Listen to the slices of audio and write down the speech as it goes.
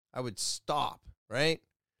I would stop, right?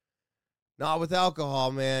 Not with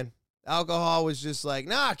alcohol, man. Alcohol was just like,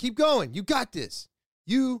 nah, keep going. You got this.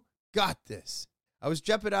 You got this. I was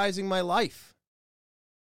jeopardizing my life.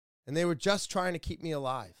 And they were just trying to keep me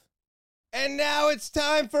alive. And now it's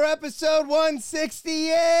time for episode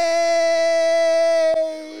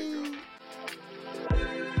 168.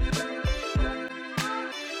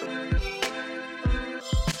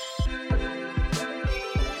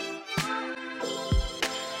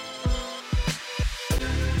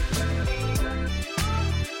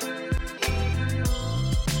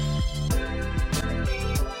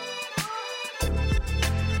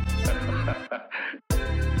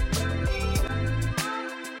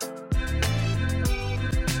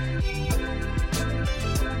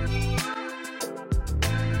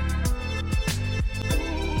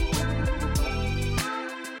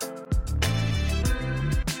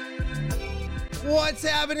 What's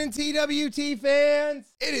happening, TwT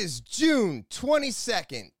fans? It is June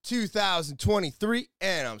 22nd, 2023,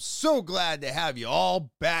 and I'm so glad to have you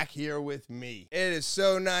all back here with me. It is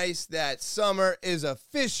so nice that summer is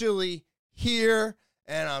officially here,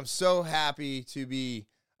 and I'm so happy to be,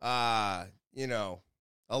 alive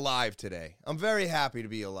today. I'm very happy to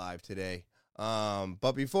be alive today.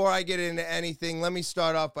 But before I get into anything, let me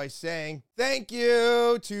start off by saying thank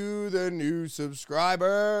you to the new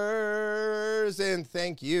subscribers, and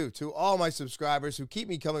thank you to all my subscribers who keep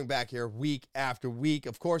me coming back here week after week.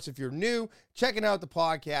 Of course, if you're new, checking out the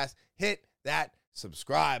podcast, hit that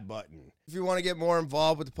subscribe button. If you want to get more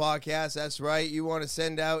involved with the podcast, that's right, you want to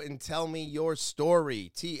send out and tell me your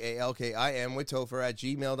story, TALKIM with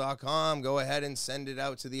Topher@gmail.com. Go ahead and send it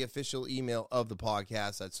out to the official email of the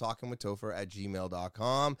podcast. That's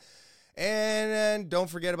talkingwithtopher@gmail.com. And then don't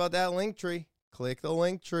forget about that link tree. Click the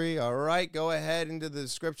link tree. All right, go ahead into the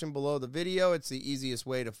description below the video. It's the easiest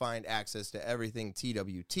way to find access to everything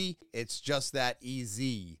TwT. It's just that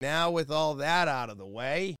easy. Now, with all that out of the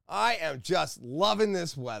way, I am just loving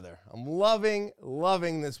this weather. I'm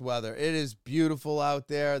loving this weather. It is beautiful out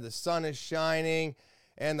there. The sun is shining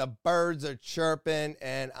and the birds are chirping.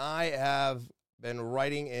 And I have been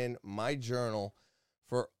writing in my journal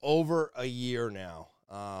for over a year now.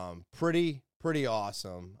 Pretty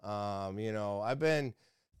awesome. I've been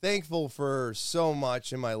thankful for so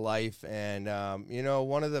much in my life. And,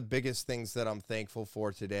 one of the biggest things that I'm thankful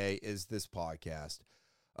for today is this podcast.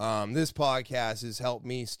 This podcast has helped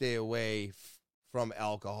me stay away from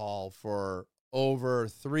alcohol for over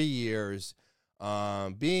 3 years.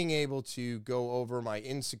 Being able to go over my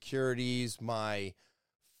insecurities, my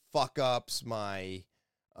fuck ups, my,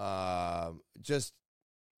 just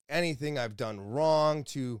anything I've done wrong,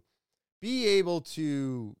 to be able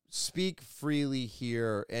to speak freely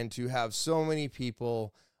here and to have so many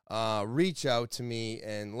people reach out to me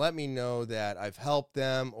and let me know that I've helped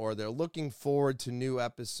them or they're looking forward to new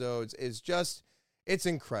episodes is just, it's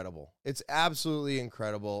incredible. It's absolutely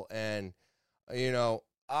incredible. And,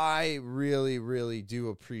 I really do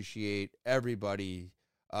appreciate everybody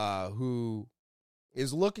who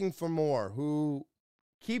is looking for more, who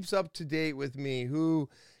keeps up to date with me, who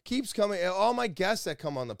keeps coming, all my guests that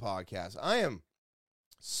come on the podcast. I am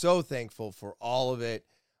so thankful for all of it.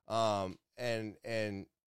 And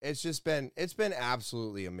it's been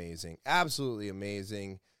absolutely amazing. Absolutely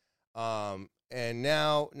amazing. And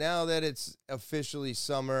now that it's officially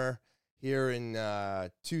summer here in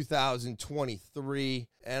 2023,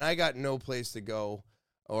 and I got no place to go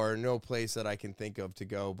or no place that I can think of to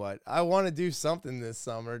go, but I want to do something this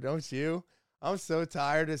summer, don't you? I'm so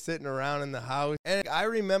tired of sitting around in the house. And I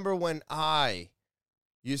remember when I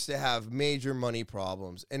used to have major money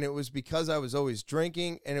problems, and it was because I was always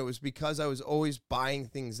drinking, and it was because I was always buying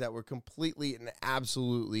things that were completely and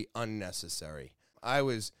absolutely unnecessary. I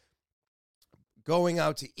was going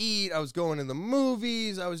out to eat, I was going to the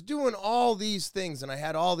movies, I was doing all these things, and I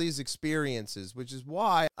had all these experiences, which is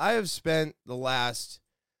why I have spent the last,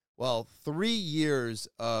 3 years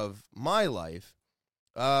of my life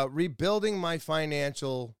rebuilding my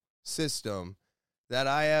financial system that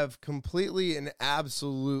I have completely and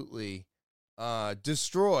absolutely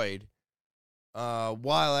destroyed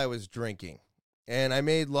while I was drinking. And I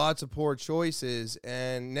made lots of poor choices,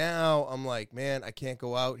 and now I'm like, man, I can't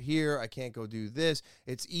go out here, I can't go do this.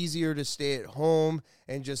 It's easier to stay at home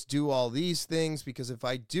and just do all these things, because if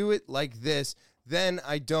I do it like this, then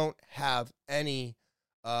I don't have any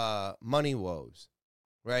money woes,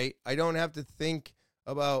 right? I don't have to think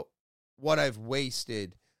about what I've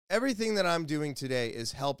wasted. Everything that I'm doing today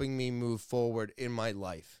is helping me move forward in my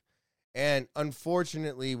life. And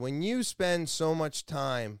unfortunately, when you spend so much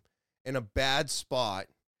time in a bad spot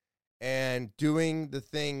and doing the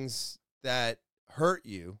things that hurt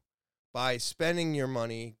you by spending your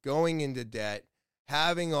money, going into debt,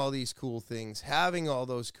 having all these cool things, having all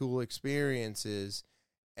those cool experiences,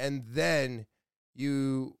 and then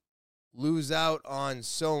you lose out on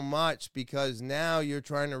so much because now you're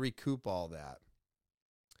trying to recoup all that.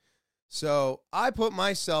 So I put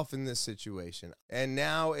myself in this situation, and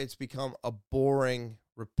now it's become a boring,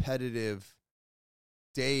 repetitive,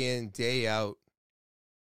 day in, day out,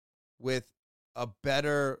 with a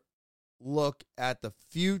better look at the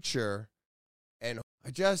future. And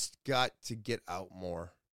I just got to get out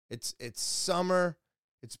more. It's summer,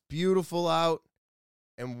 it's beautiful out,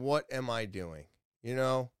 and what am I doing? You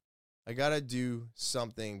know, I got to do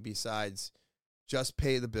something besides just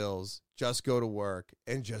pay the bills, just go to work,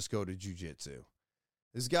 and just go to jiu-jitsu.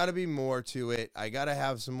 There's got to be more to it. I got to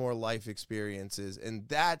have some more life experiences, and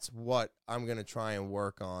that's what I'm going to try and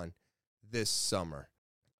work on this summer.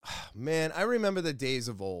 Man, I remember the days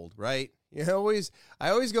of old, right? I always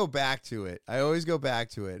go back to it.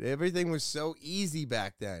 Everything was so easy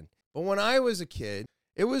back then. But when I was a kid,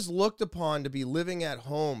 it was looked upon to be living at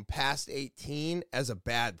home past 18 as a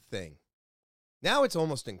bad thing. Now it's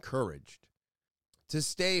almost encouraged to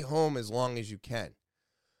stay home as long as you can.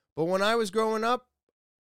 But when I was growing up,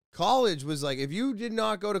 college was like, if you did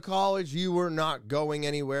not go to college, you were not going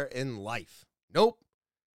anywhere in life. Nope.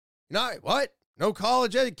 What? No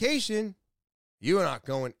college education. You are not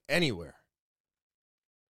going anywhere.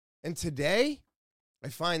 And today, I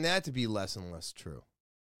find that to be less and less true.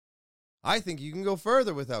 I think you can go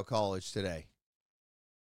further without college today.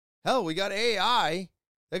 Hell, we got AI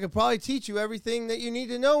that could probably teach you everything that you need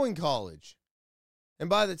to know in college. And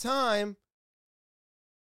by the time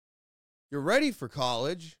you're ready for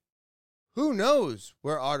college, who knows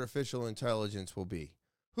where artificial intelligence will be?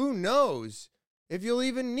 Who knows if you'll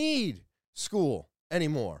even need school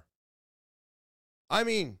anymore? I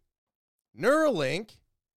mean, Neuralink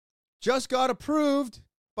just got approved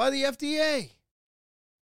by the FDA.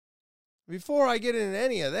 Before I get into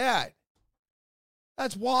any of that,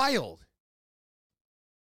 that's wild.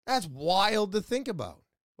 That's wild to think about.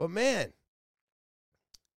 But man,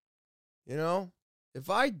 if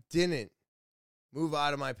I didn't move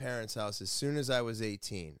out of my parents' house as soon as I was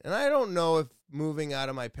 18, and I don't know if moving out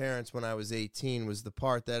of my parents when I was 18 was the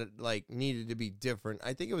part that needed to be different.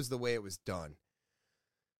 I think it was the way it was done.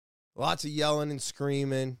 Lots of yelling and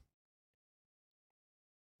screaming.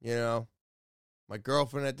 My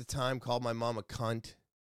girlfriend at the time called my mom a cunt.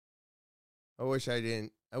 I wish I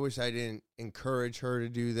didn't encourage her to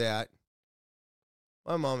do that.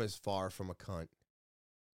 My mom is far from a cunt.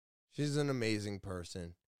 She's an amazing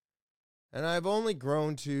person. And I've only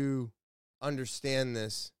grown to understand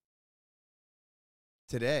this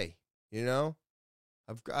today,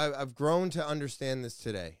 I've grown to understand this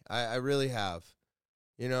today. I really have.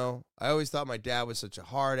 I always thought my dad was such a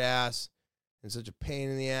hard ass and such a pain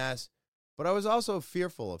in the ass, but I was also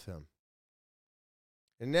fearful of him.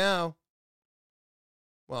 And now,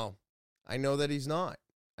 well, I know that he's not.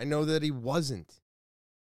 I know that he wasn't.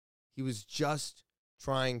 He was just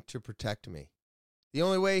trying to protect me. The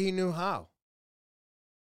only way he knew how.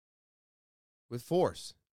 With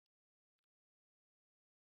force.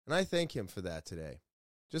 And I thank him for that today.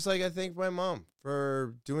 Just like I thank my mom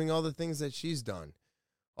for doing all the things that she's done.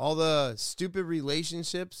 All the stupid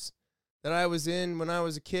relationships that I was in when I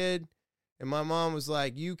was a kid. And my mom was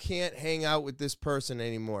like, you can't hang out with this person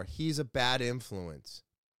anymore. He's a bad influence.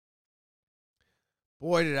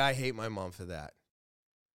 Boy, did I hate my mom for that.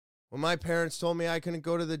 When my parents told me I couldn't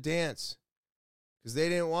go to the dance because they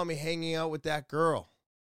didn't want me hanging out with that girl.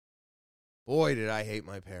 Boy, did I hate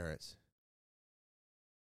my parents.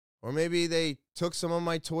 Or maybe they took some of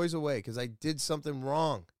my toys away because I did something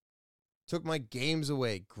wrong. Took my games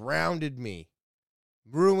away, grounded me,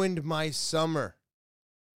 ruined my summer.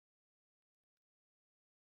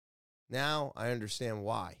 Now I understand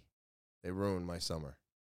why they ruined my summer.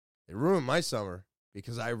 They ruined my summer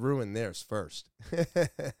because I ruined theirs first.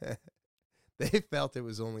 They felt it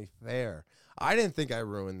was only fair. I didn't think I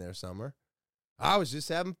ruined their summer. I was just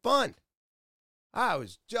having fun.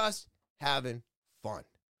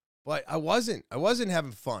 But I wasn't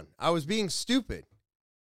having fun. I was being stupid.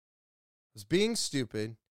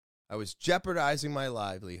 I was jeopardizing my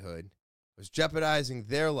livelihood. I was jeopardizing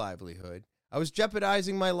their livelihood. I was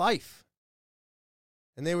jeopardizing my life.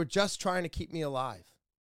 And they were just trying to keep me alive.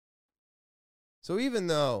 So even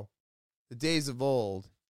though the days of old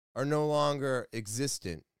are no longer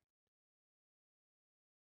existent,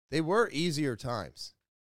 they were easier times.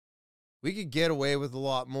 We could get away with a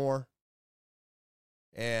lot more.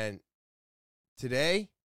 And today,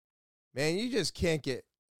 man, you just can't get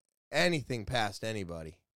anything past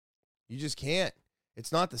anybody. You just can't.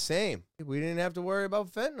 It's not the same. We didn't have to worry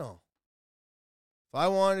about fentanyl. If I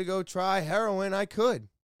wanted to go try heroin, I could.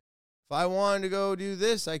 If I wanted to go do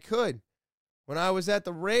this, I could. When I was at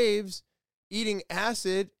the raves, eating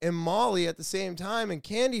acid and Molly at the same time and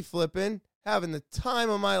candy flipping, having the time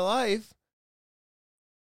of my life,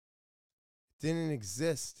 it didn't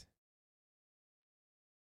exist.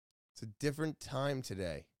 It's a different time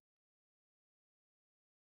today.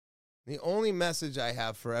 The only message I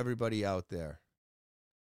have for everybody out there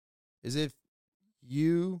is if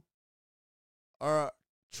you are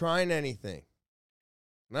trying anything,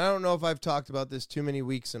 and I don't know if I've talked about this too many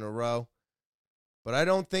weeks in a row, but I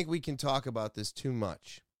don't think we can talk about this too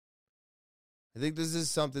much. I think this is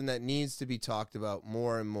something that needs to be talked about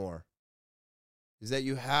more and more, is that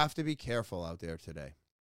you have to be careful out there today.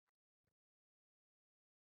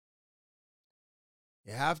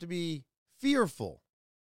 You have to be fearful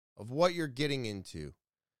of what you're getting into.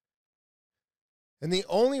 And the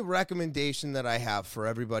only recommendation that I have for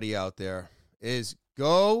everybody out there is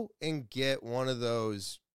go and get one of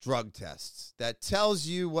those drug tests that tells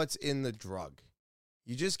you what's in the drug.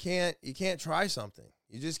 You can't try something.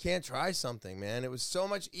 You just can't try something, man. It was so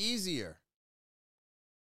much easier.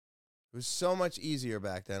 It was so much easier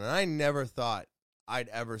back then. And I never thought I'd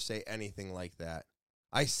ever say anything like that.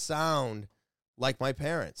 I sound like my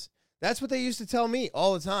parents. That's what they used to tell me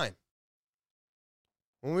all the time.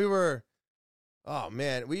 When we were,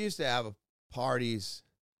 we used to have parties,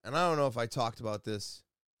 and I don't know if I talked about this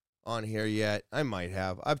on here yet. I might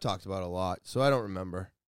have. I've talked about it a lot, so I don't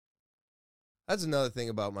remember. That's another thing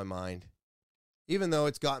about my mind. Even though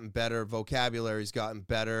it's gotten better, vocabulary's gotten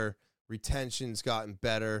better, retention's gotten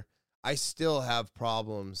better, I still have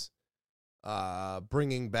problems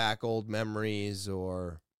bringing back old memories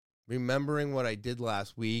or remembering what I did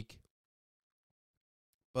last week.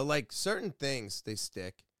 But like certain things, they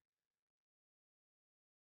stick.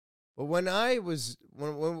 But when I was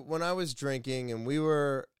drinking and we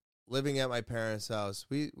were living at my parents' house,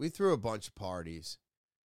 we threw a bunch of parties,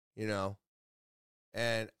 you know.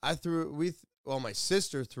 And my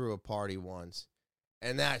sister threw a party once,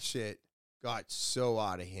 and that shit got so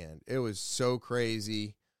out of hand. It was so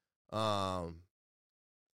crazy. You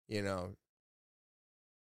know,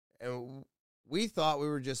 and we thought we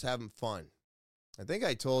were just having fun. I think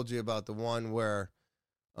I told you about the one where,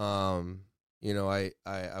 I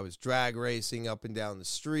was drag racing up and down the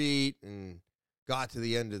street and got to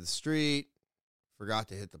the end of the street, forgot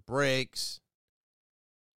to hit the brakes,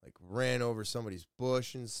 like ran over somebody's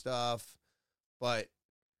bush and stuff. But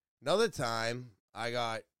another time I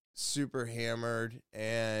got super hammered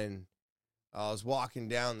and I was walking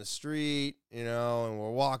down the street, and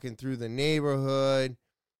we're walking through the neighborhood.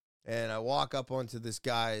 And I walk up onto this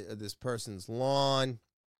person's lawn,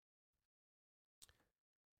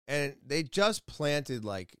 and they just planted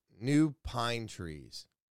like new pine trees.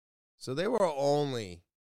 So they were only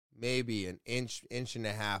maybe an inch and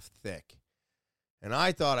a half thick. And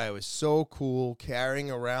I thought I was so cool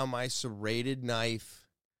carrying around my serrated knife.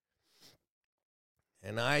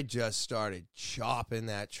 And I just started chopping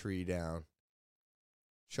that tree down.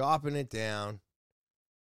 Chopping it down.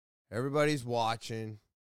 Everybody's watching.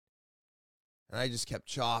 And I just kept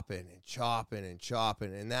chopping and chopping and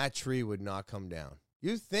chopping, and that tree would not come down.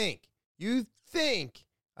 You think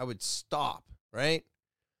I would stop, right?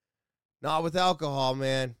 Not with alcohol,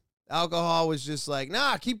 man. Alcohol was just like,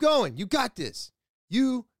 nah, keep going. You got this.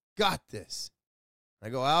 You got this. I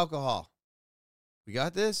go, alcohol, we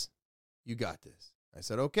got this? You got this. I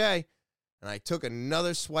said, okay. And I took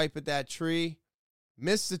another swipe at that tree,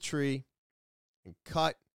 missed the tree, and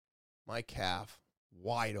cut my calf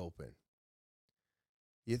wide open.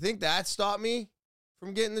 You think that stopped me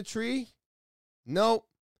from getting the tree? Nope.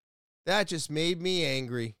 That just made me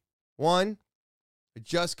angry. 1, I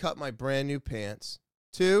just cut my brand new pants.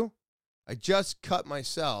 2, I just cut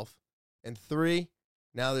myself. And 3,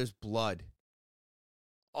 now there's blood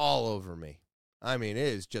all over me. I mean, it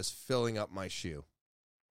is just filling up my shoe.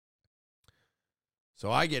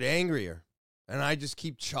 So I get angrier, and I just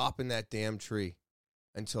keep chopping that damn tree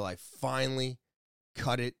until I finally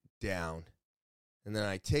cut it down. And then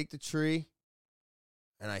I take the tree,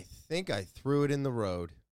 and I think I threw it in the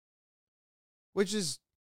road, which is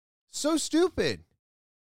so stupid.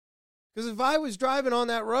 Because if I was driving on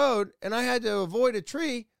that road and I had to avoid a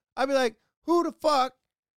tree, I'd be like, who the fuck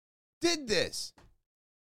did this?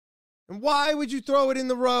 And why would you throw it in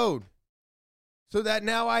the road? So that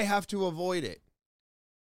now I have to avoid it.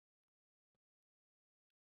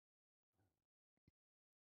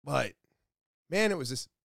 But, man, it was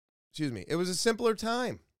a simpler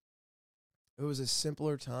time. It was a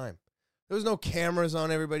simpler time. There was no cameras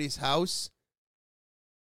on everybody's house.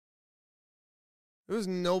 There was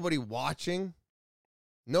nobody watching.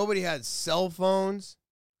 Nobody had cell phones.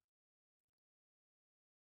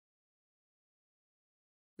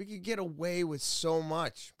 We could get away with so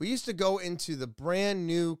much. We used to go into the brand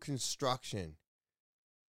new construction.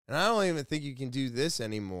 And I don't even think you can do this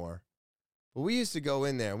anymore. But we used to go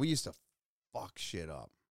in there and we used to fuck shit up.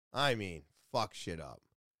 I mean, fuck shit up.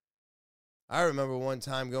 I remember one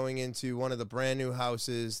time going into one of the brand new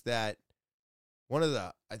houses that one of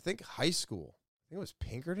the, I think high school, I think it was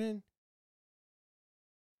Pinkerton.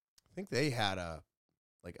 I think they had a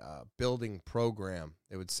building program.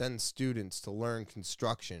 They would send students to learn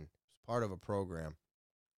construction as part of a program.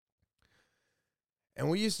 And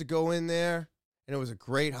we used to go in there, and it was a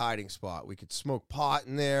great hiding spot. We could smoke pot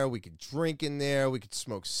in there. We could drink in there. We could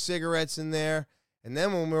smoke cigarettes in there. And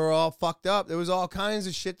then when we were all fucked up, there was all kinds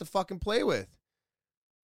of shit to fucking play with.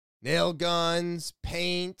 Nail guns,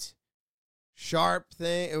 paint, sharp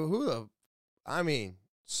thing. I mean,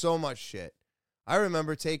 so much shit. I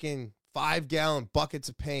remember taking 5-gallon buckets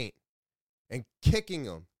of paint and kicking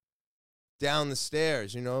them down the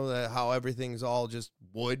stairs. You know, how everything's all just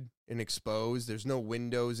wood and exposed. There's no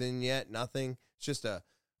windows in yet, nothing. It's just a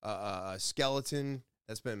skeleton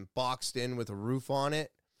that's been boxed in with a roof on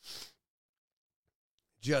it.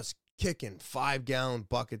 Just kicking 5-gallon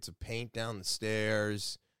buckets of paint down the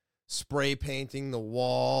stairs, spray painting the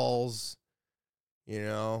walls, you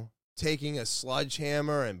know, taking a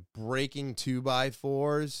sledgehammer and breaking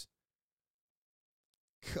 2x4s.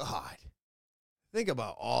 God, think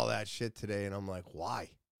about all that shit today, and I'm like,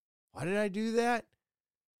 why? Why did I do that?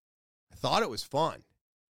 I thought it was fun.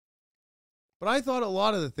 But I thought a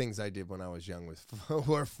lot of the things I did when I was young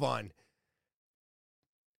were fun.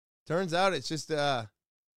 Turns out it's just the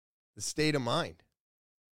state of mind.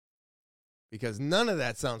 Because none of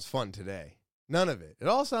that sounds fun today. None of it. It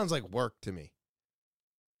all sounds like work to me.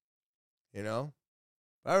 You know?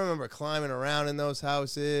 I remember climbing around in those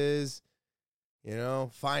houses, you know,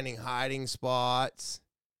 finding hiding spots,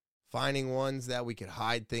 finding ones that we could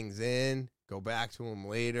hide things in, go back to them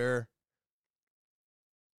later.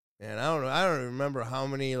 And I don't know, I don't remember how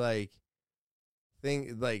many,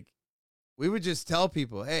 we would just tell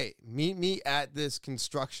people, hey, meet me at this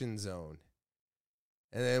construction zone.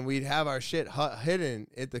 And then we'd have our shit hidden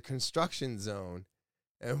at the construction zone,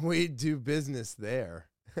 and we'd do business there.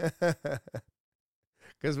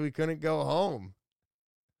 Because we couldn't go home.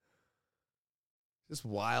 Just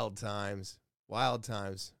wild times. Wild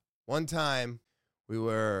times. One time, we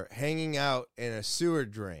were hanging out in a sewer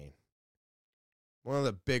drain. One of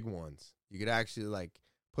the big ones. You could actually,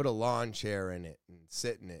 put a lawn chair in it and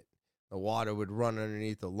sit in it. The water would run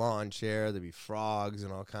underneath the lawn chair. There'd be frogs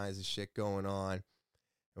and all kinds of shit going on.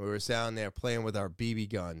 And we were down there playing with our BB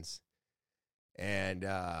guns. And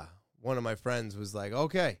one of my friends was like,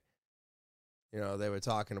 okay. You know, they were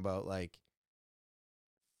talking about,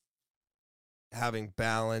 having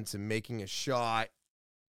balance and making a shot.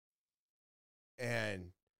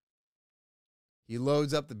 And he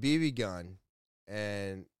loads up the BB gun.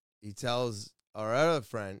 And he tells our other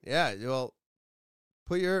friend, yeah, well,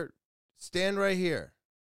 stand right here,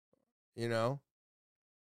 you know,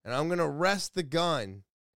 and I'm going to rest the gun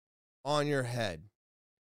on your head.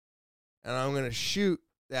 And I'm going to shoot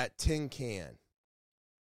that tin can.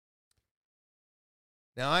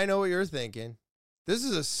 Now, I know what you're thinking. This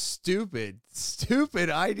is a stupid, stupid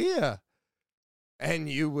idea. And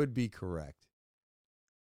you would be correct.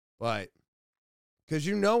 But, because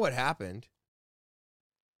you know what happened.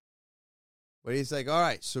 But he's like, all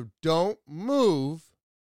right, so don't move.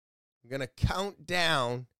 I'm going to count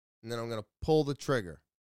down, and then I'm going to pull the trigger.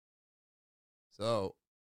 So,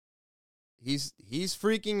 he's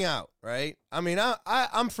freaking out, right? I mean,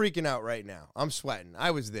 I'm freaking out right now. I'm sweating.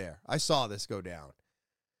 I was there. I saw this go down.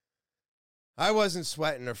 I wasn't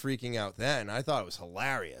sweating or freaking out then. I thought it was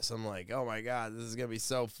hilarious. I'm like, oh, my God, this is going to be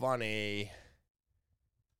so funny.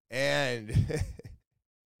 And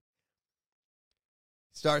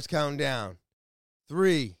starts counting down.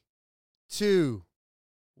 3, 2,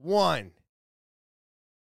 1.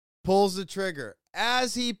 Pulls the trigger.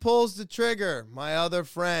 As he pulls the trigger, my other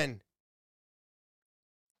friend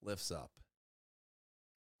lifts up.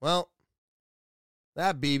 Well,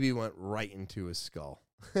 that BB went right into his skull.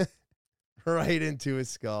 Right into his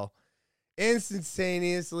skull.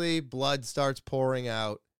 Instantaneously, blood starts pouring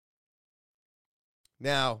out.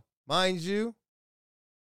 Now, mind you,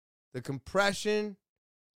 the compression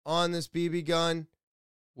on this BB gun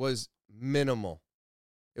was minimal.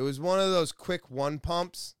 It was one of those quick one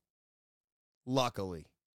pumps. Luckily.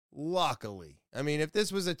 I mean, if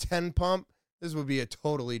this was a 10 pump, this would be a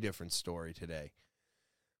totally different story today.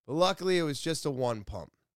 But luckily, it was just a one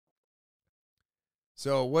pump.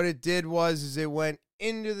 So what it did was it went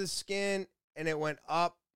into the skin and it went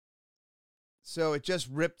up. So it just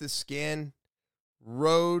ripped the skin,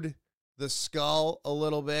 rode the skull a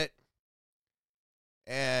little bit.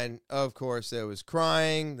 And, of course, there was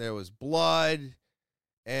crying, there was blood,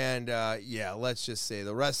 and, let's just say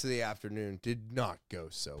the rest of the afternoon did not go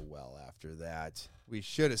so well after that. We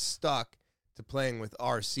should have stuck to playing with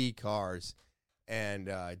RC cars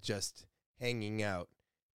and just hanging out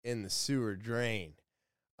in the sewer drain.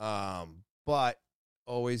 But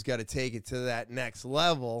always got to take it to that next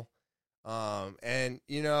level. And,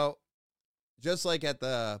 just like at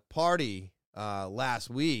the party last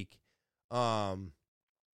week,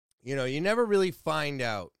 you never really find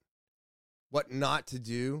out what not to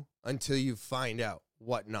do until you find out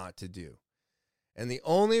what not to do. And the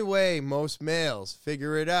only way most males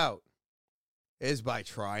figure it out is by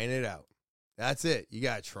trying it out. That's it. You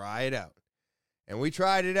got to try it out. And we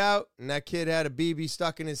tried it out, and that kid had a BB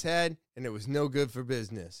stuck in his head, and it was no good for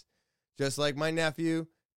business. Just like my nephew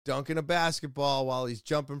dunking a basketball while he's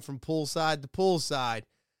jumping from poolside to poolside.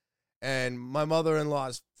 And my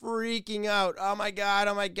mother-in-law's freaking out. Oh, my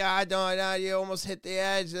God, don't, you almost hit the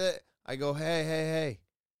edge. I go, hey,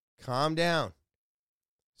 calm down.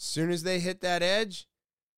 As soon as they hit that edge,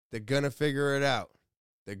 they're going to figure it out.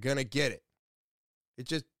 They're going to get it.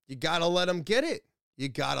 You got to let them get it. You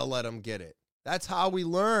got to let them get it. That's how we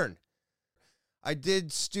learn. I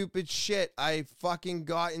did stupid shit. I fucking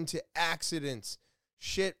got into accidents.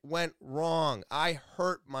 Shit went wrong. I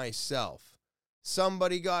hurt myself.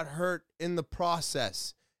 Somebody got hurt in the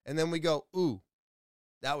process. And then we go, ooh,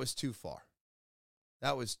 that was too far.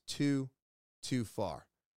 That was too far.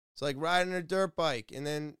 It's like riding a dirt bike. And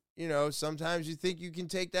then, sometimes you think you can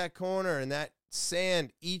take that corner and that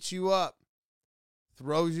sand eats you up,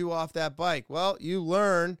 throws you off that bike. Well, you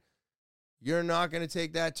learn you're not going to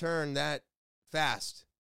take that turn that fast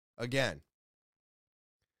again.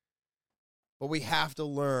 But we have to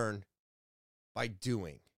learn by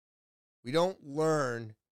doing. We don't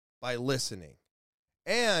learn by listening.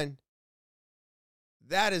 And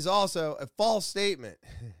that is also a false statement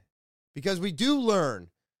because we do learn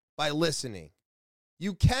by listening.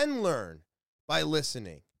 You can learn by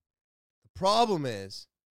listening. The problem is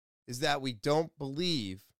that we don't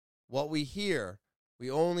believe what we hear. We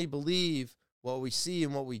only believe what we see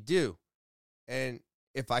and what we do. And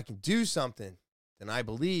if I can do something, then I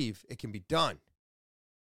believe it can be done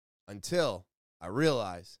until I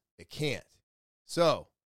realize it can't. So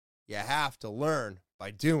you have to learn by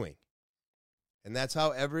doing. And that's how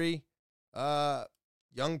every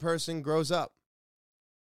young person grows up.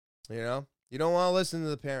 You don't want to listen to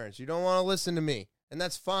the parents. You don't want to listen to me. And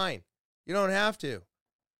that's fine. You don't have to.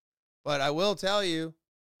 But I will tell you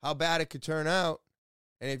how bad it could turn out.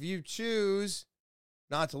 And if you choose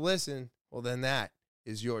not to listen, well, then that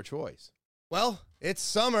is your choice. Well, it's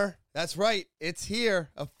summer. That's right. It's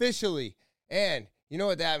here officially. And you know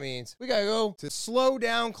what that means? We got to go to Slow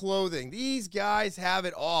Down Clothing. These guys have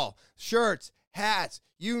it all. Shirts, hats,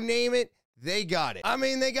 you name it, they got it. I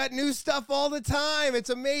mean, they got new stuff all the time. It's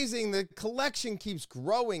amazing. The collection keeps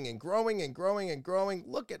growing and growing and growing and growing.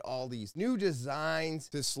 Look at all these new designs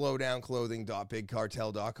to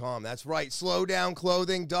slowdownclothing.bigcartel.com. That's right,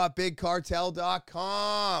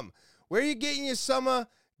 slowdownclothing.bigcartel.com. Where are you getting your summer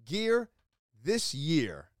gear this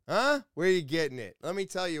year? Huh? Where are you getting it? Let me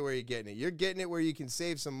tell you where you're getting it. You're getting it where you can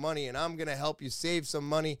save some money, and I'm going to help you save some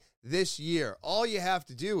money this year. All you have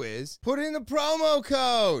to do is put in the promo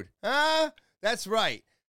code. Huh? That's right.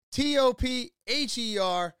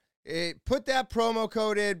 TOPHER. Put that promo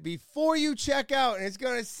code in before you check out, and it's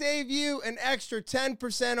going to save you an extra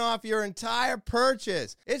 10% off your entire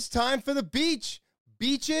purchase. It's time for the beach.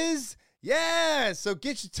 Beaches? Yeah, so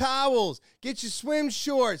get your towels, get your swim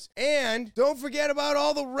shorts, and don't forget about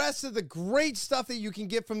all the rest of the great stuff that you can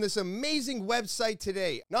get from this amazing website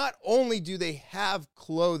today. Not only do they have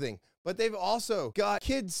clothing, but they've also got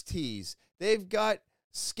kids' tees, they've got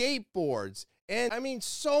skateboards, and I mean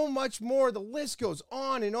so much more. The list goes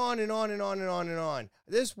on and on and on and on and on and on.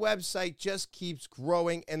 This website just keeps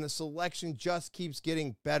growing and the selection just keeps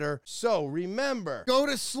getting better. So remember, go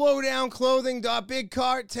to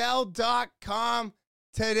slowdownclothing.bigcartel.com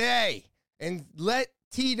today and let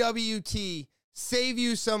TWT save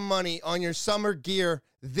you some money on your summer gear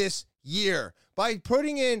this year by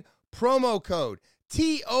putting in promo code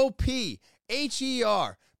TOPHER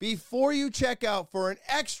before you check out for an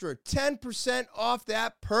extra 10% off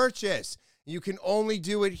that purchase. You can only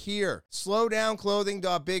do it here.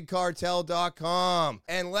 Slowdownclothing.bigcartel.com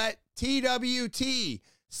and let TWT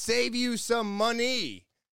save you some money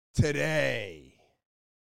today.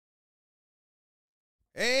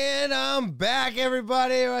 And I'm back,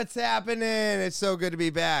 everybody. What's happening? It's so good to be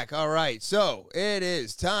back. All right, so it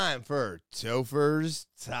is time for Topher's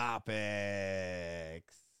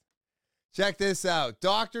Topics. Check this out.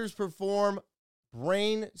 Doctors perform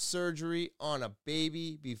brain surgery on a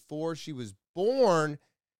baby before she was born,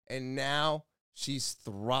 and now she's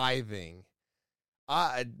thriving.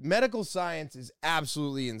 Medical science is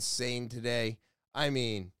absolutely insane today. I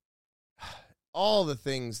mean, all the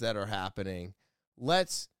things that are happening.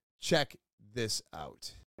 Let's check this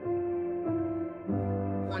out.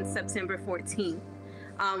 On September 14th,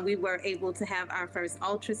 we were able to have our first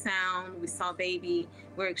ultrasound. We saw baby.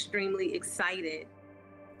 We're extremely excited.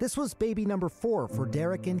 This was baby number 4 for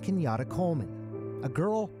Derek and Kenyatta Coleman, a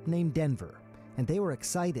girl named Denver, and they were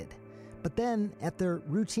excited. But then, at their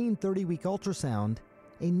routine 30-week ultrasound,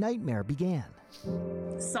 a nightmare began.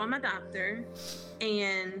 Saw my doctor,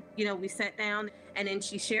 and we sat down, and then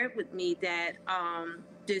she shared with me that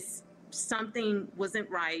something wasn't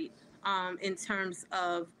right in terms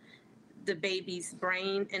of the baby's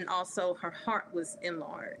brain, and also her heart was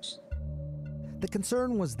enlarged. The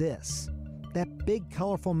concern was this: that big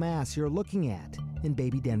colorful mass you're looking at in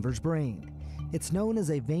baby Denver's brain. It's known as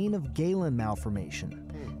a vein of Galen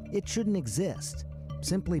malformation. It shouldn't exist.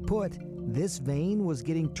 Simply put, this vein was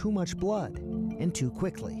getting too much blood, and too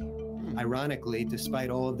quickly. Ironically, despite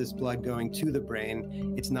all of this blood going to the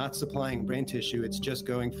brain, it's not supplying brain tissue, it's just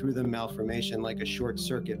going through the malformation like a short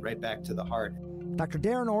circuit right back to the heart. Dr.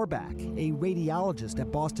 Darren Orbach, a radiologist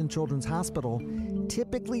at Boston Children's Hospital,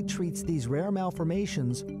 typically treats these rare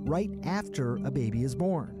malformations right after a baby is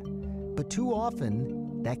born. But too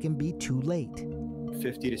often, that can be too late.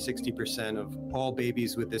 50 to 60% of all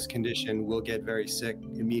babies with this condition will get very sick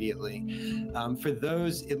immediately. For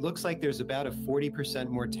those, it looks like there's about a 40%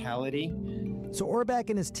 mortality. So Orbach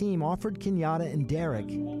and his team offered Kenyatta and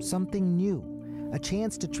Derek something new, a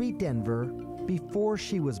chance to treat Denver before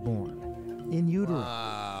she was born, in utero.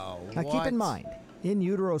 Wow, now keep in mind, in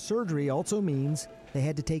utero surgery also means they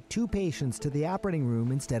had to take 2 patients to the operating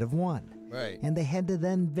room instead of 1. Right. And they had to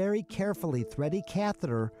then very carefully thread a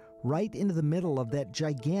catheter right into the middle of that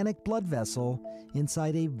gigantic blood vessel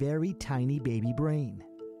inside a very tiny baby brain.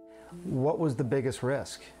 What was the biggest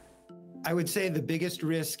risk? I would say the biggest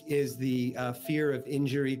risk is the fear of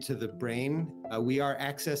injury to the brain. We are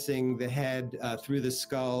accessing the head through the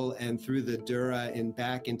skull and through the dura and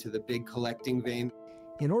back into the big collecting vein.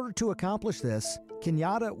 In order to accomplish this,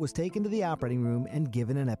 Kenyatta was taken to the operating room and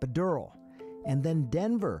given an epidural. And then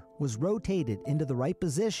Denver was rotated into the right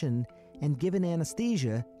position and given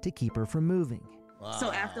anesthesia to keep her from moving. Wow.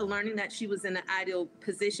 So after learning that she was in an ideal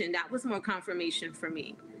position, that was more confirmation for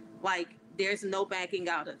me. Like, there's no backing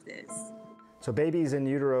out of this. So babies in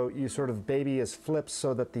utero, baby is flipped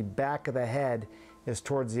so that the back of the head is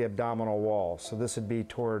towards the abdominal wall. So this would be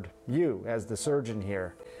toward you as the surgeon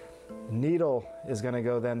here. Needle is going to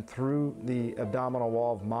go then through the abdominal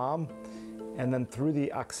wall of mom and then through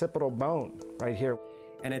the occipital bone right here.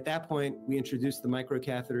 And at that point, we introduced the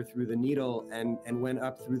microcatheter through the needle and went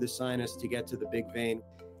up through the sinus to get to the big vein.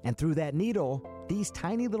 And through that needle, these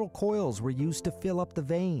tiny little coils were used to fill up the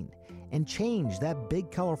vein and change that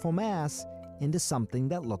big colorful mass into something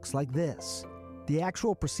that looks like this. The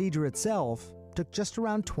actual procedure itself took just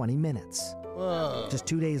around 20 minutes. Whoa. Just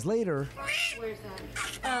 2 days later,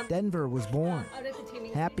 Denver was born.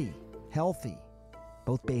 Happy, healthy,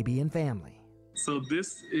 both baby and family. So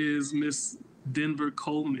this is Miss Denver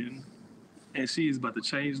Coleman, and she's about to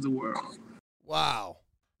change the world. Wow.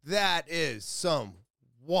 That is some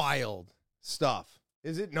wild stuff.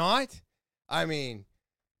 Is it not? I mean,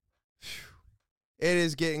 it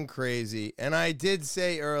is getting crazy. And I did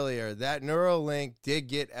say earlier that Neuralink did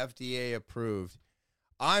get FDA approved.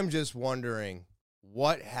 I'm just wondering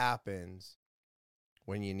what happens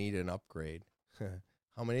when you need an upgrade.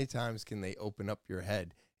 How many times can they open up your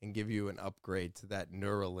head and give you an upgrade to that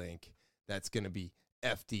Neuralink that's going to be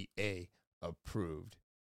FDA approved?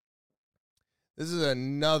 This is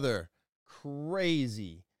another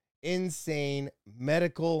crazy, insane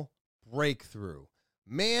medical breakthrough.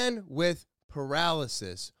 Man with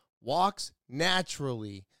paralysis walks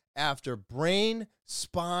naturally after brain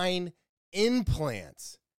spine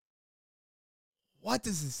implants. What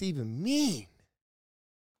does this even mean?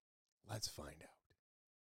 Let's find out.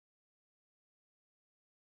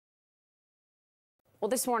 Well,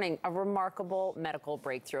 this morning, a remarkable medical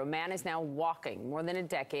breakthrough. A man is now walking more than a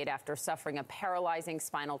decade after suffering a paralyzing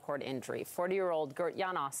spinal cord injury. 40-year-old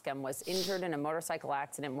Gert-Jan Oskam was injured in a motorcycle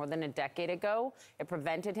accident more than a decade ago. It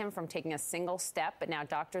prevented him from taking a single step, but now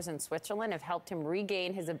doctors in Switzerland have helped him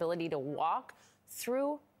regain his ability to walk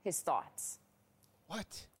through his thoughts.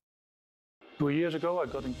 What? 2 years ago, I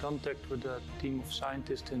got in contact with a team of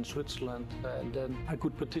scientists in Switzerland, and then I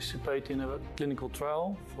could participate in a clinical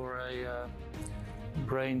trial for a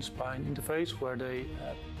brain-spine interface where they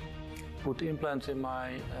put implants in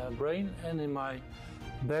my brain and in my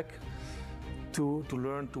back to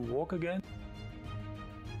learn to walk again.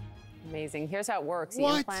 Amazing. Here's how it works.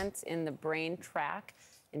 What? The implants in the brain track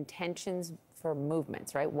intentions for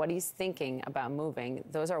movements, right? What he's thinking about moving.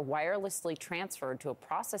 Those are wirelessly transferred to a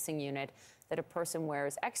processing unit that a person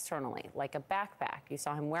wears externally, like a backpack. You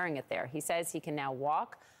saw him wearing it there. He says he can now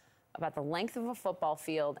walk about the length of a football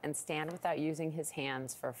field and stand without using his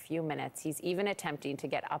hands for a few minutes. He's even attempting to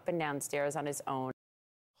get up and down stairs on his own.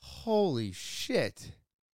 Holy shit.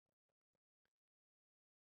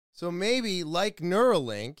 So maybe like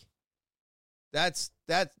Neuralink, that's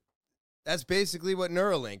basically what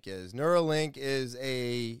Neuralink is. Neuralink is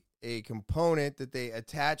a component that they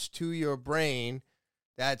attach to your brain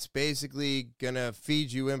that's basically going to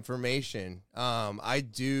feed you information. I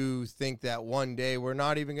do think that one day we're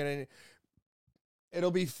not even going to...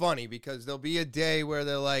 It'll be funny because there'll be a day where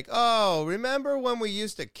they're like, oh, remember when we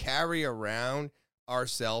used to carry around our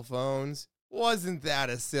cell phones? Wasn't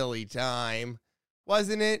that a silly time?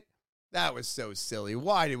 Wasn't it? That was so silly.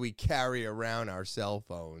 Why did we carry around our cell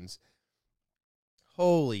phones?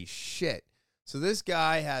 Holy shit. So this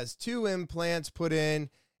guy has 2 implants put in.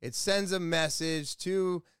 It sends a message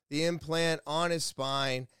to the implant on his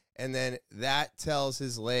spine, and then that tells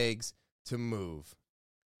his legs to move.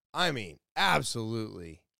 I mean,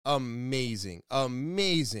 absolutely amazing,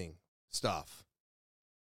 amazing stuff.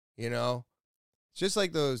 You know, it's just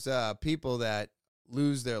like those people that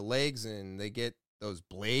lose their legs and they get those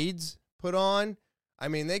blades put on. I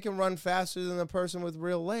mean, they can run faster than the person with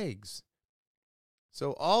real legs.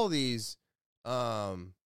 So all these, what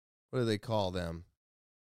do they call them?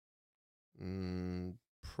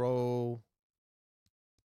 What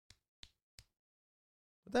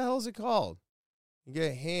the hell is it called? You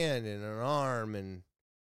get a hand and an arm and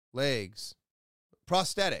legs.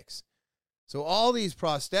 Prosthetics. So all these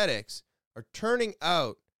prosthetics are turning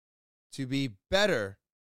out to be better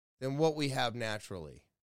than what we have naturally.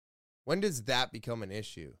 When does that become an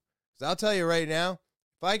issue? Because I'll tell you right now,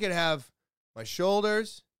 if I could have my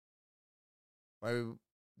shoulders, my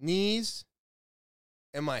knees,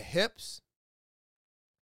 and my hips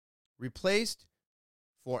replaced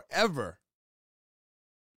forever,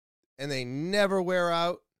 and they never wear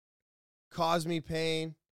out, cause me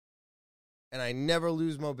pain, and I never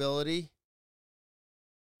lose mobility,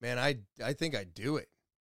 man, I think I'd do it.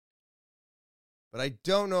 But I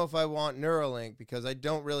don't know if I want Neuralink because I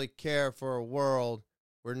don't really care for a world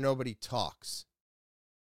where nobody talks.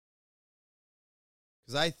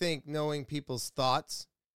 Because I think knowing people's thoughts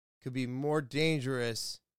could be more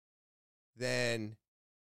dangerous than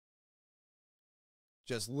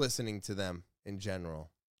just listening to them in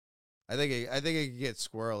general. I think it could get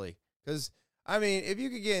squirrely. Because, I mean, if you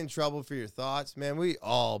could get in trouble for your thoughts, man, we'd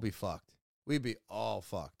all be fucked. We'd be all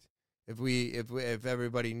fucked if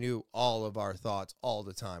everybody knew all of our thoughts all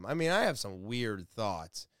the time. I mean, I have some weird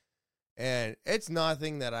thoughts, and it's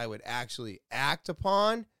nothing that I would actually act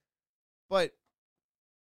upon, but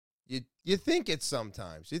you think it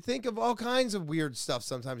sometimes. You think of all kinds of weird stuff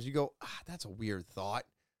sometimes. You go, that's a weird thought.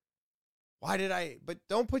 But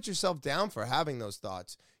don't put yourself down for having those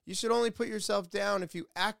thoughts. You should only put yourself down if you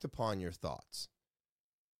act upon your thoughts.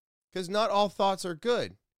 Because not all thoughts are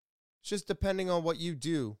good. It's just depending on what you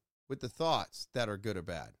do with the thoughts that are good or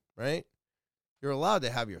bad, right? You're allowed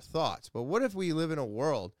to have your thoughts. But what if we live in a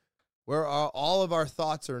world where all of our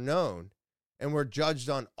thoughts are known and we're judged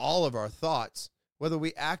on all of our thoughts, whether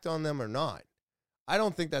we act on them or not? I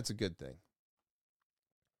don't think that's a good thing.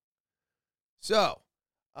 So,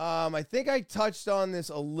 I think I touched on this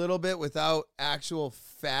a little bit without actual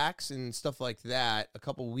facts and stuff like that a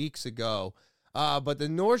couple weeks ago. But the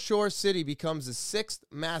North Shore City becomes the 6th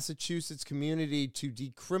Massachusetts community to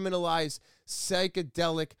decriminalize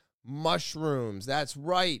psychedelic mushrooms. That's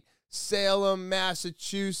right. Salem,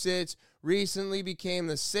 Massachusetts recently became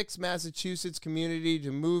the 6th Massachusetts community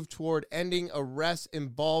to move toward ending arrests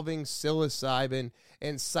involving psilocybin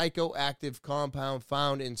and psychoactive compound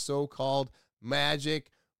found in so-called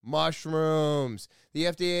magic mushrooms. The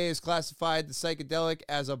FDA has classified the psychedelic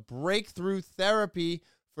as a breakthrough therapy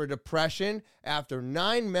for depression after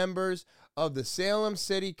 9 members of the Salem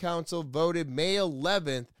City Council voted May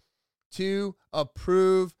 11th to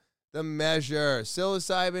approve the measure.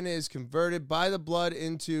 Psilocybin is converted by the blood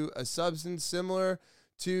into a substance similar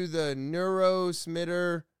to the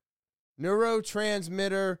neurotransmitter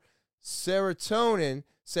serotonin,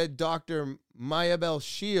 said Dr. Mayabel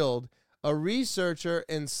Shield, a researcher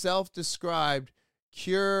and self-described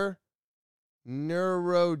cure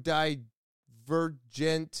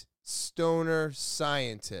neurodivergent stoner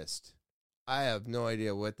scientist. I have no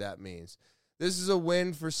idea what that means. This is a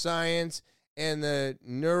win for science and the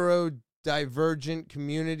neurodivergent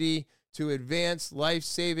community to advance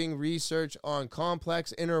life-saving research on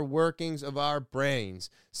complex inner workings of our brains,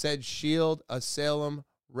 said Shield, a Salem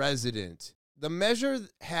resident. The measure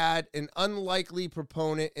had an unlikely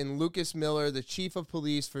proponent in Lucas Miller, the chief of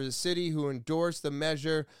police for the city, who endorsed the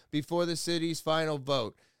measure before the city's final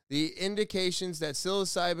vote. The indications that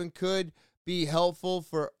psilocybin could be helpful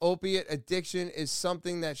for opiate addiction is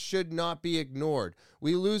something that should not be ignored.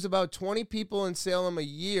 We lose about 20 people in Salem a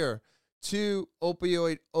year to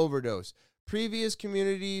opioid overdose. Previous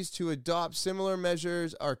communities to adopt similar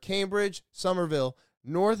measures are Cambridge, Somerville,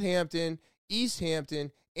 Northampton, East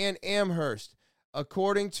Hampton, and Amherst.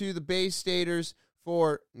 According to the Bay Staters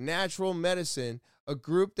for Natural Medicine, a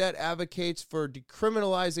group that advocates for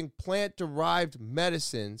decriminalizing plant-derived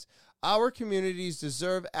medicines, our communities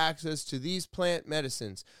deserve access to these plant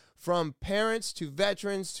medicines. From parents to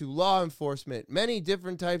veterans to law enforcement, many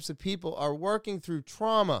different types of people are working through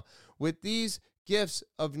trauma with these gifts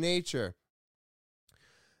of nature.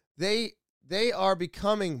 They are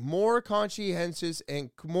becoming more conscientious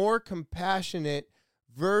and more compassionate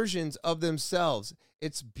versions of themselves.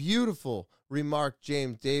 It's beautiful, remarked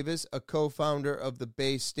James Davis, a co-founder of the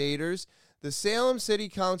Bay Staters. The Salem City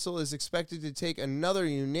Council is expected to take another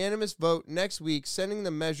unanimous vote next week, sending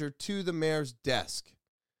the measure to the mayor's desk.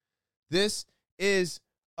 This is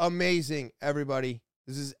amazing, everybody.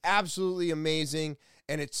 This is absolutely amazing,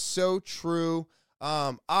 and it's so true.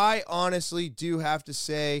 I honestly do have to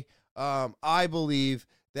say, I believe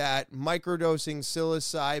that microdosing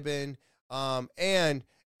psilocybin and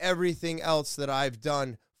everything else that I've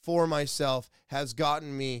done for myself has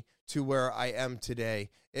gotten me to where I am today.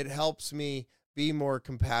 It helps me be more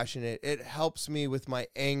compassionate. It helps me with my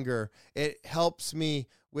anger. It helps me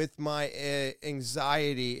with my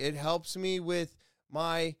anxiety. It helps me with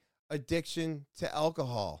my addiction to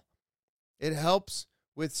alcohol. It helps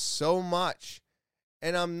with so much.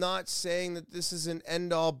 And I'm not saying that this is an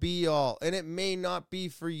end-all, be-all, and it may not be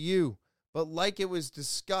for you. But like it was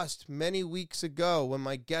discussed many weeks ago when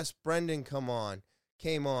my guest Brendan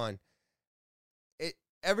came on,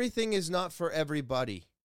 everything is not for everybody.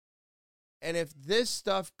 And if this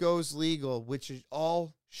stuff goes legal, which it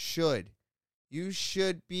all should, you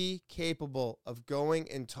should be capable of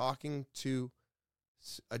going and talking to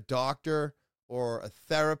a doctor or a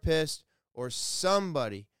therapist or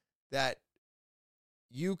somebody that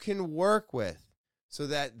you can work with so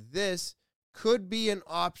that this could be an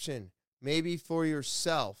option maybe for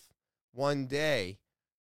yourself one day,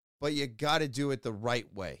 but you got to do it the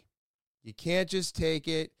right way. You can't just take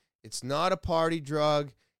it. It's not a party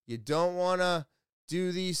drug. You don't want to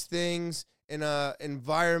do these things in an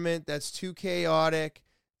environment that's too chaotic.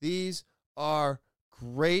 These are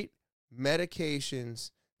great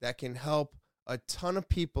medications that can help a ton of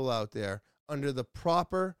people out there under the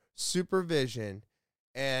proper supervision,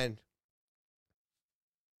 and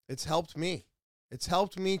it's helped me. It's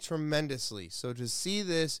helped me tremendously. So to see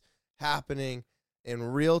this happening in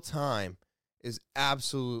real time is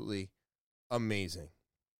absolutely amazing.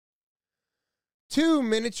 2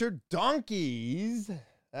 miniature donkeys.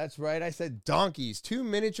 That's right, I said donkeys. 2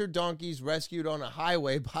 miniature donkeys rescued on a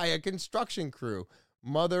highway by a construction crew,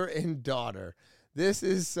 mother and daughter. This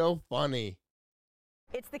is so funny.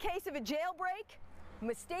 It's the case of a jailbreak,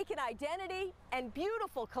 mistaken identity, and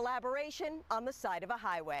beautiful collaboration on the side of a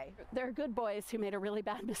highway. They're good boys who made a really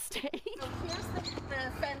bad mistake. So here's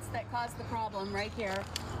the fence that caused the problem right here.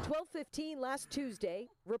 12:15 last Tuesday,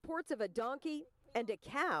 reports of a donkey and a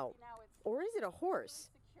cow, or is it a horse,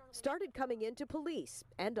 started coming into police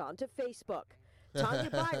and onto Facebook.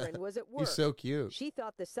 Tanya Byron was at work. He's so cute. She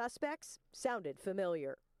thought the suspects sounded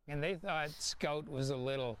familiar. And they thought Scout was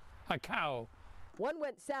a cow. One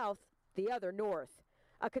went south, the other north.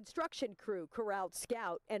 A construction crew corralled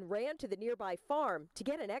Scout and ran to the nearby farm to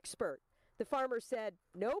get an expert. The farmer said,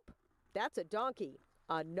 "Nope, that's a donkey.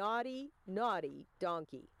 A naughty, naughty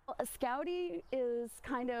donkey." Scouty is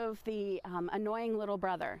kind of the annoying little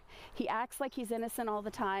brother. He acts like he's innocent all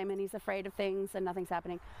the time and he's afraid of things and nothing's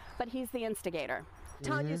happening, but he's the instigator.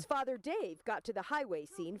 Tanya's father, Dave, got to the highway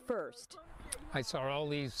scene first. I saw all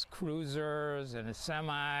these cruisers and a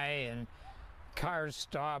semi and cars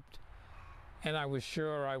stopped. and I was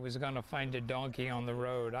sure I was going to find a donkey on the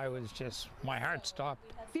road. My heart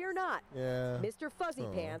stopped. Fear not. Yeah. Mr. Fuzzy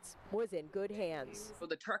Pants was in good hands. So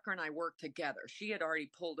the trucker and I worked together. She had already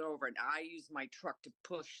pulled over, and I used my truck to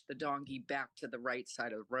push the donkey back to the right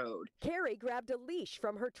side of the road. Carrie grabbed a leash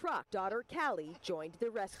from her truck. Daughter Callie joined the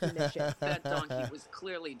rescue mission. That donkey was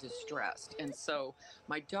clearly distressed, and so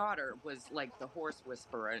my daughter was like the horse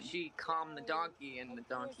whisperer, and she calmed the donkey, and the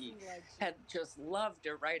donkey had just loved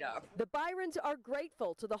her right up. The Byrons are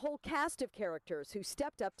grateful to the whole cast of characters who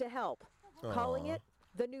stepped up to help, calling it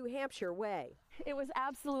the New Hampshire way. It was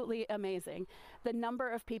absolutely amazing, the number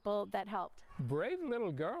of people that helped. Brave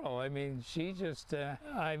little girl. I mean, she just,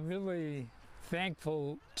 I'm really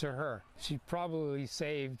thankful to her. She probably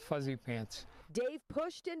saved Fuzzy Pants. Dave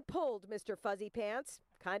pushed and pulled Mr. Fuzzy Pants,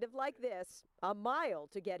 kind of like this, a mile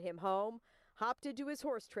to get him home, hopped into his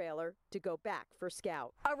horse trailer to go back for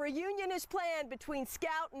Scout. A reunion is planned between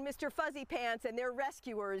Scout and Mr. Fuzzy Pants and their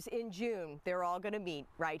rescuers in June. They're all going to meet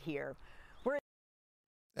right here.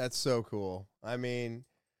 That's so cool. I mean,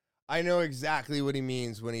 I know exactly what he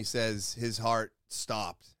means when he says his heart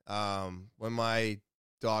stopped. When my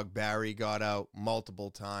dog Barry got out multiple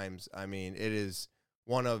times, I mean, it is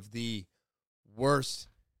one of the worst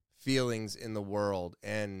feelings in the world.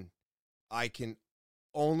 And I can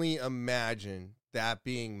only imagine that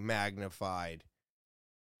being magnified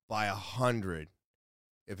by 100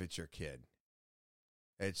 if it's your kid.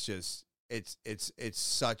 It's just, it's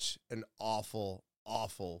such an awful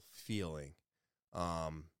feeling.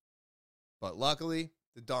 But luckily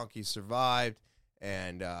the donkey survived,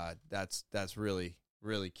 and that's really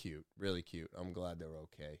cute. I'm glad they're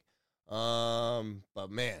okay. But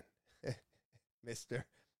man,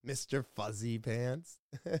 Mr. Fuzzy Pants.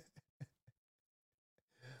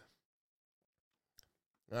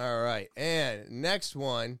 All right. And next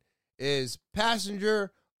one is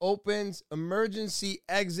passenger opens emergency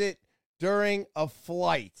exit during a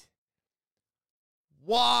flight.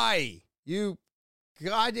 Why? You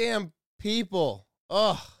goddamn people.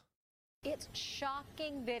 Ugh. It's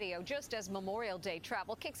shocking video just as Memorial Day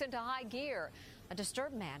travel kicks into high gear. A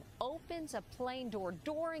disturbed man opens a plane door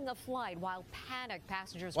during a flight while panicked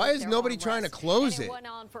passengers. Why is nobody trying to close it? It went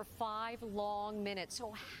on for 5 long minutes.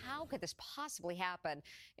 So how could this possibly happen?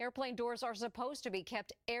 Airplane doors are supposed to be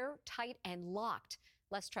kept airtight and locked.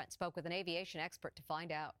 Les Trent spoke with an aviation expert to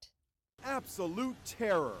find out. Absolute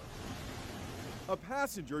terror. A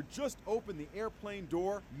passenger just opened the airplane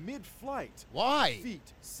door mid-flight. Why?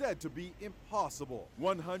 Feat said to be impossible.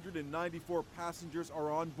 194 passengers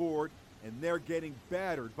are on board, and they're getting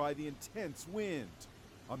battered by the intense wind.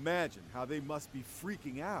 Imagine how they must be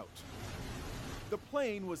freaking out. The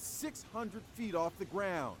plane was 600 feet off the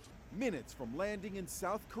ground, minutes from landing in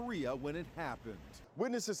South Korea when it happened.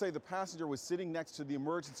 Witnesses say the passenger was sitting next to the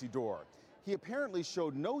emergency door. He apparently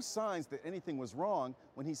showed no signs that anything was wrong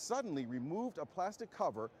when he suddenly removed a plastic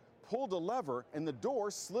cover, pulled a lever, and the door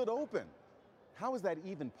slid open. How is that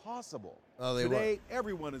even possible? Oh, Today,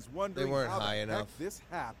 everyone is wondering how the heck this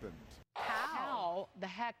happened. How the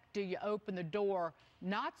heck do you open the door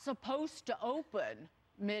not supposed to open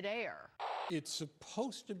midair? It's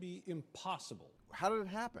supposed to be impossible. How did it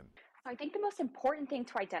happen? I think the most important thing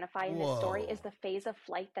to identify in this story is the phase of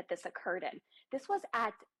flight that this occurred in. This was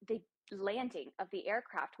at the landing of the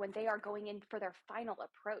aircraft when they are going in for their final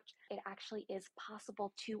approach. It actually is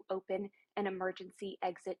possible to open an emergency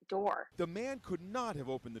exit door. The man could not have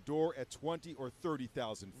opened the door at 20 or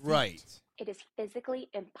 30,000 feet. Right. It is physically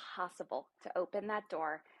impossible to open that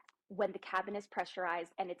door when the cabin is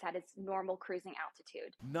pressurized and it's at its normal cruising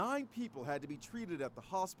altitude. 9 people had to be treated at the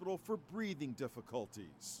hospital for breathing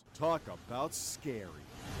difficulties. Talk about scary.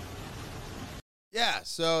 Yeah,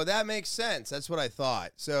 so that makes sense. That's what I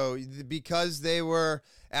thought. So because they were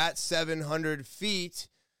at 700 feet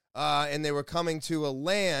and they were coming to a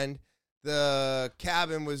land, the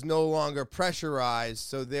cabin was no longer pressurized,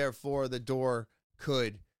 so therefore the door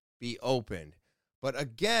could be opened. But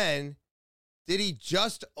again, did he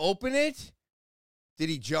just open it? Did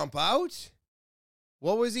he jump out?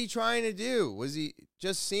 What was he trying to do? Was he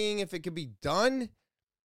just seeing if it could be done?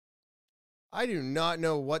 I do not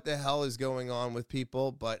know what the hell is going on with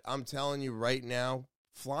people, but I'm telling you right now,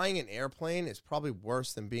 flying an airplane is probably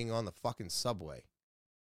worse than being on the fucking subway.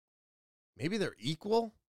 Maybe they're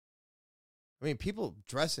equal? I mean, people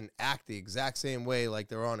dress and act the exact same way like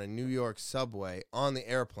they're on a New York subway on the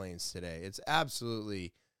airplanes today. It's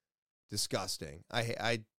absolutely disgusting.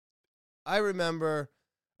 I remember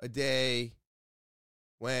a day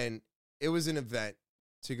when it was an event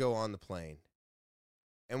to go on the plane.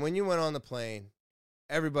 And when you went on the plane,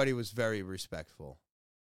 everybody was very respectful.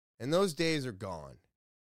 And those days are gone.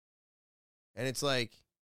 And it's like,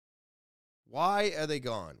 why are they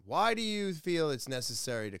gone? Why do you feel it's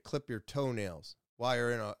necessary to clip your toenails while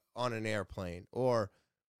you're on an airplane? Or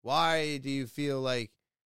why do you feel like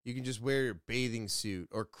you can just wear your bathing suit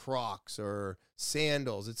or Crocs or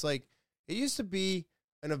sandals? It's like, it used to be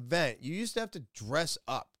an event. You used to have to dress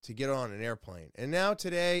up to get on an airplane. And now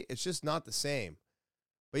today, it's just not the same.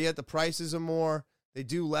 But yet the prices are more, they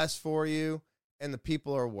do less for you, and the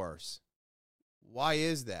people are worse. Why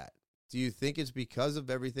is that? Do you think it's because of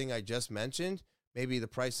everything I just mentioned? Maybe the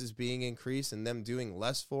prices being increased and them doing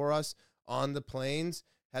less for us on the planes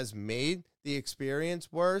has made the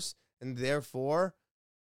experience worse, and therefore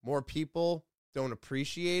more people don't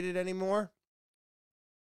appreciate it anymore?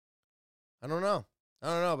 I don't know,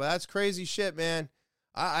 but that's crazy shit, man.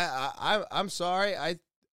 I'm sorry.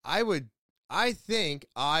 I think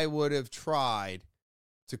I would have tried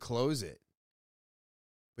to close it,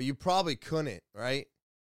 but you probably couldn't, right?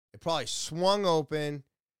 It probably swung open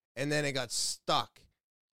and then it got stuck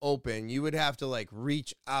open. You would have to like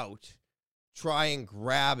reach out, try and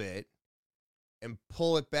grab it and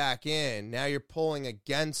pull it back in. Now you're pulling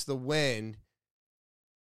against the wind.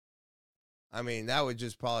 I mean, that would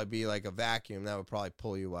just probably be like a vacuum. That would probably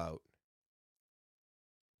pull you out.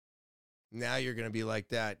 Now you're going to be like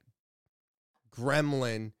that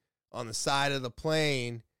gremlin on the side of the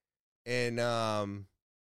plane. And, oh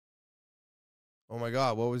my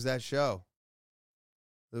God, what was that show?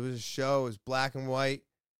 There was a show, it was black and white.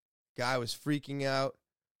 Guy was freaking out.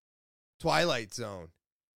 Twilight Zone.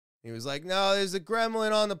 He was like, no, there's a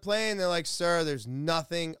gremlin on the plane. They're like, sir, there's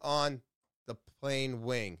nothing on the plane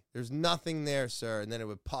wing. There's nothing there, sir. And then it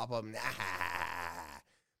would pop up. Nah.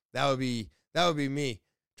 That would be me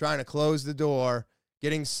trying to close the door,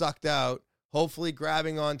 getting sucked out, hopefully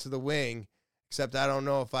grabbing onto the wing, except I don't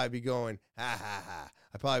know if I'd be going, ha, ha, ha.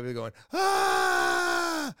 I'd probably be going,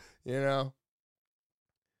 ah, you know.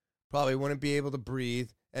 Probably wouldn't be able to breathe,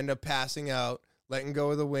 end up passing out, letting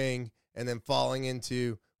go of the wing, and then falling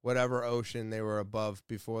into whatever ocean they were above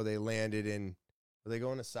before they landed in, were they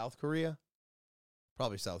going to South Korea?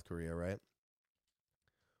 Probably South Korea, right?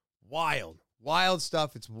 Wild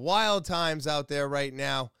stuff. It's wild times out there right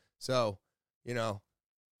now. So, you know,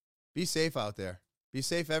 be safe out there. Be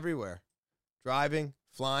safe everywhere. Driving,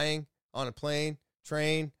 flying, on a plane,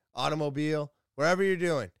 train, automobile, wherever you're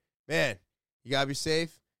doing. Man, you got to be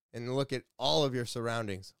safe and look at all of your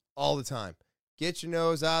surroundings all the time. Get your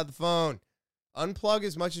nose out of the phone. Unplug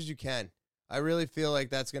as much as you can. I really feel like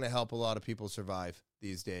that's going to help a lot of people survive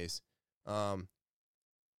these days. Man,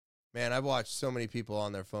 I've watched so many people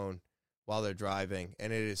on their phone while they're driving,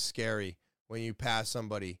 and it is scary when you pass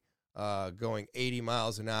somebody going 80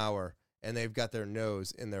 miles an hour and they've got their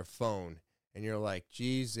nose in their phone, and you're like,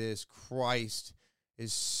 Jesus Christ.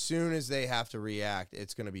 As soon as they have to react,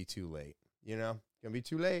 it's going to be too late. You know, going to be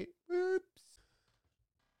too late. Whoops.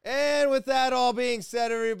 And with that all being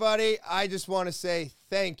said, everybody, I just want to say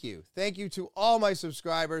thank you. Thank you to all my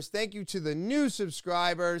subscribers. Thank you to the new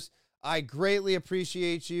subscribers. I greatly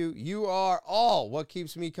appreciate you. You are all what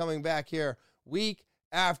keeps me coming back here week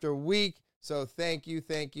after week. So thank you,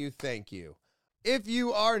 thank you, thank you. If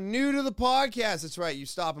you are new to the podcast, that's right, you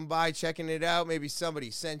stopping by, checking it out, maybe somebody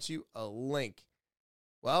sent you a link.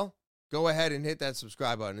 Well, go ahead and hit that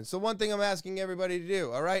subscribe button. It's the one thing I'm asking everybody to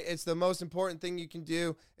do, all right? It's the most important thing you can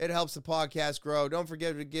do. It helps the podcast grow. Don't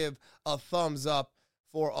forget to give a thumbs up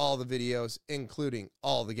for all the videos, including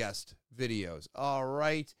all the guest videos, all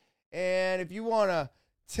right? And if you want to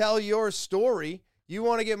tell your story, you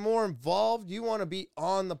want to get more involved, you want to be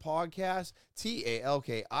on the podcast,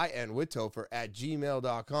 TALKIN with Topher at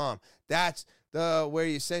gmail.com. That's where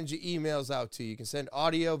you send your emails out to. You can send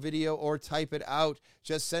audio, video, or type it out.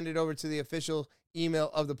 Just send it over to the official email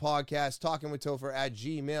of the podcast, talkingwithtopher at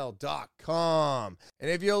gmail.com. And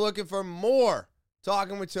if you're looking for more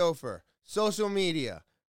Talking with Topher, social media,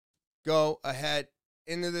 go ahead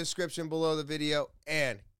in the description below the video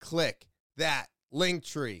and click that link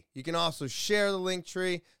tree. You can also share the link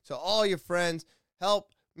tree to all your friends.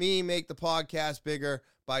 Help me make the podcast bigger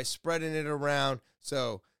by spreading it around.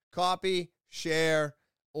 So copy, share,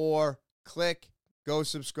 or click, go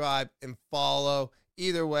subscribe, and follow.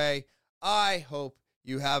 Either way, I hope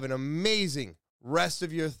you have an amazing rest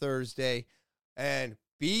of your Thursday and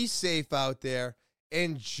be safe out there.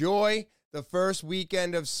 Enjoy the first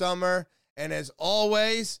weekend of summer. And as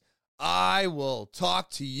always, I will talk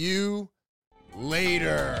to you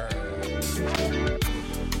later.